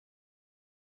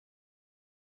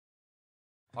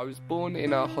I was born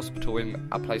in a hospital in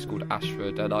a place called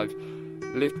Ashford, and I've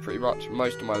lived pretty much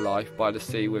most of my life by the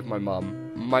sea with my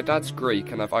mum. My dad's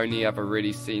Greek and I've only ever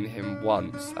really seen him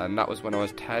once, and that was when I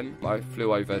was 10. I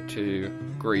flew over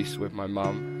to Greece with my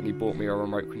mum and he bought me a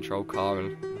remote control car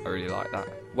and I really liked that.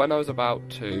 When I was about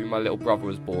 2, my little brother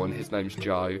was born. His name's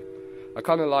Joe. I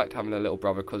kind of liked having a little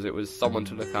brother because it was someone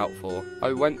to look out for.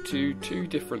 I went to 2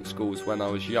 different schools when I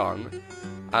was young,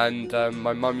 and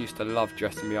my mum used to love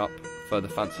dressing me up for the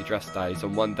fancy dress days,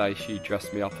 and one day she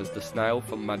dressed me up as the snail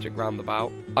from Magic Roundabout.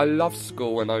 I loved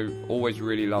school and I always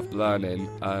really loved learning,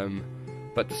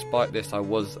 but despite this I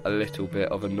was a little bit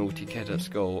of a naughty kid at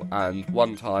school, and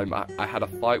one time I had a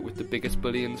fight with the biggest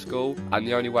bully in school, and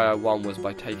the only way I won was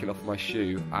by taking off my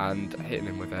shoe and hitting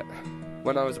him with it.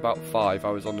 When I was about 5, I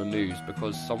was on the news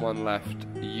because someone left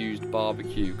used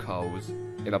barbecue coals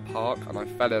in a park and I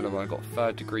fell in and I got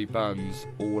 3rd-degree burns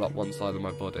all up one side of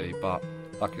my body, but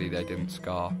luckily they didn't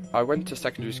scar. I went to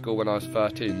secondary school when I was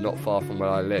 13, not far from where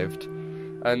I lived,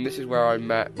 and this is where I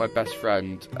met my best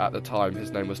friend at the time. His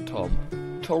name was Tom.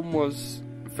 Tom was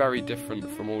very different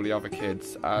from all the other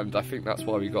kids, and I think that's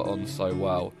why we got on so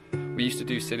well. We used to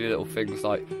do silly little things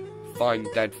like find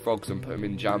dead frogs and put them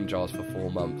in jam jars for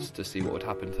 4 months to see what would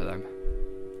happen to them.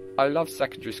 I loved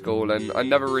secondary school and I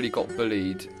never really got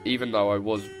bullied, even though I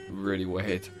was really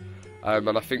weird.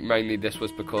 And I think mainly this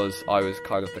was because I was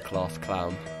kind of the class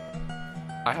clown.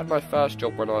 I had my first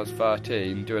job when I was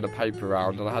 13 doing a paper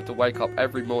round, and I had to wake up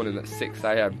every morning at 6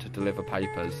 AM to deliver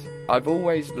papers. I've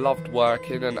always loved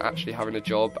working and actually having a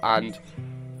job, and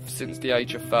since the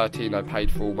age of 13 I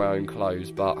paid for all my own clothes,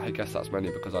 but I guess that's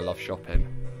mainly because I love shopping.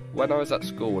 When I was at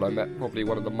school I met probably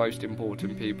one of the most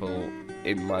important people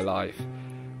in my life.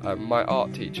 My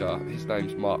art teacher, his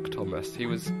name's Mark Thomas. He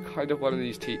was kind of one of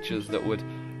these teachers that would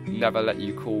never let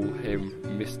you call him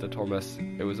Mr. Thomas.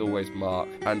 It was always Mark,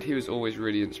 and he was always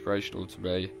really inspirational to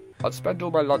me. I'd spend all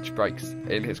my lunch breaks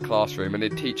in his classroom and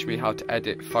he'd teach me how to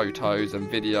edit photos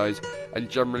and videos and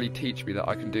generally teach me that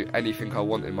I can do anything I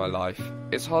want in my life.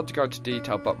 It's hard to go into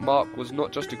detail, but Mark was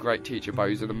not just a great teacher, but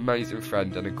he was an amazing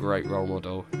friend and a great role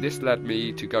model. This led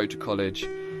me to go to college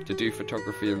to do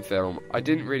photography and film. I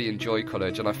didn't really enjoy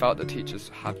college and I felt the teachers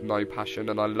had no passion,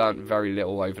 and I learnt very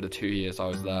little over the 2 years I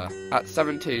was there. At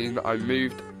 17 I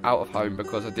moved out of home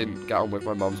because I didn't get on with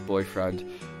my mum's boyfriend.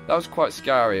 That was quite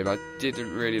scary and I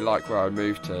didn't really like where I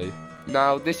moved to.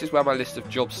 Now this is where my list of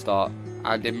jobs start,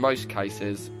 and in most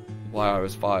cases why I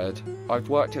was fired. I've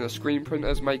worked in a screen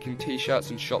printers making t-shirts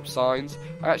and shop signs.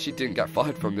 I actually didn't get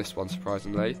fired from this one,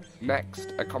 surprisingly.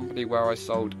 Next, a company where I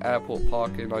sold airport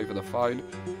parking over the phone,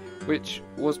 which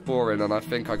was boring and I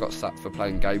think I got sacked for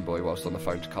playing Game Boy whilst on the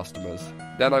phone to customers.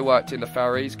 Then I worked in the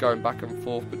ferries going back and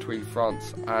forth between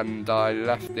France, and I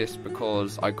left this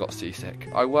because I got seasick.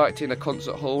 I worked in a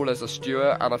concert hall as a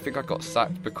steward and I think I got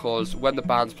sacked because when the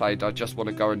bands played I just want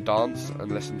to go and dance and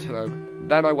listen to them.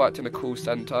 Then I worked in a call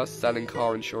centre selling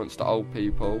car insurance to old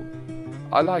people.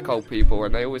 I like old people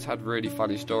and they always had really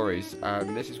funny stories,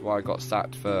 and this is why I got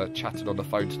sacked for chatting on the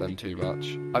phone to them too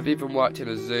much. I've even worked in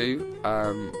a zoo,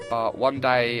 but one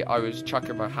day I was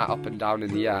chucking my hat up and down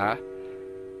in the air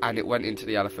and it went into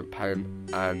the elephant pen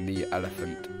and the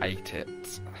elephant ate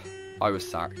it. I was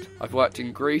sacked. I've worked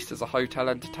in Greece as a hotel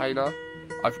entertainer.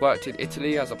 I've worked in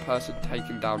Italy as a person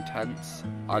taking down tents.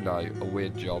 I know, a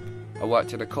weird job. I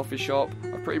worked in a coffee shop.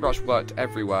 I've pretty much worked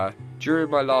everywhere. During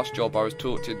my last job I was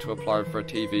talked into applying for a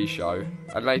TV show,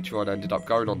 and later on ended up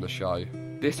going on the show.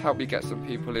 This helped me get some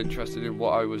people interested in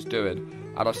what I was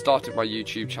doing, and I started my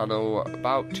YouTube channel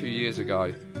about 2 years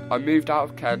ago. I moved out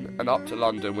of Kent and up to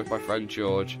London with my friend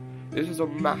George. This was a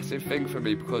massive thing for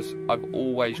me because I've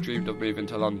always dreamed of moving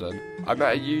to London. I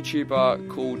met a YouTuber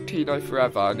called Tino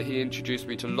Forever and he introduced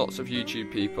me to lots of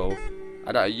YouTube people,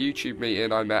 and at a YouTube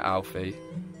meeting I met Alfie.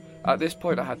 At this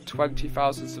point I had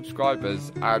 20,000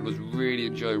 subscribers and was really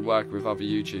enjoying working with other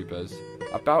YouTubers.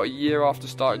 About a year after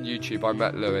starting YouTube I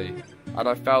met Louis, and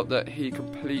I felt that he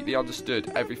completely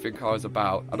understood everything I was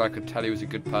about, and I could tell he was a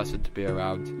good person to be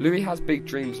around. Louis has big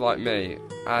dreams like me,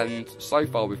 and so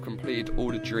far we've completed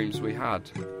all the dreams we had.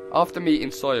 After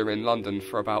meeting Sawyer in London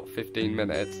for about 15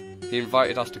 minutes, he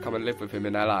invited us to come and live with him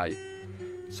in LA.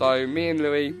 So me and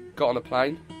Louis got on a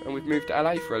plane and we've moved to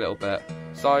LA for a little bit.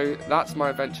 So that's my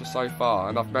adventure so far,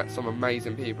 and I've met some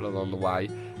amazing people along the way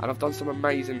and I've done some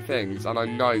amazing things, and I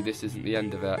know this isn't the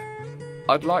end of it.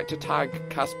 I'd like to tag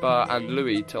Casper and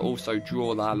Louis to also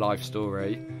draw their life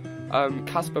story.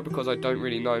 Casper because I don't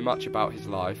really know much about his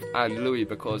life, and Louis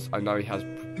because I know he has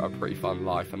a pretty fun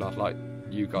life and I'd like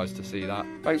you guys to see that.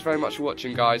 Thanks very much for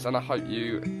watching guys, and I hope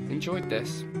you enjoyed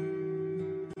this.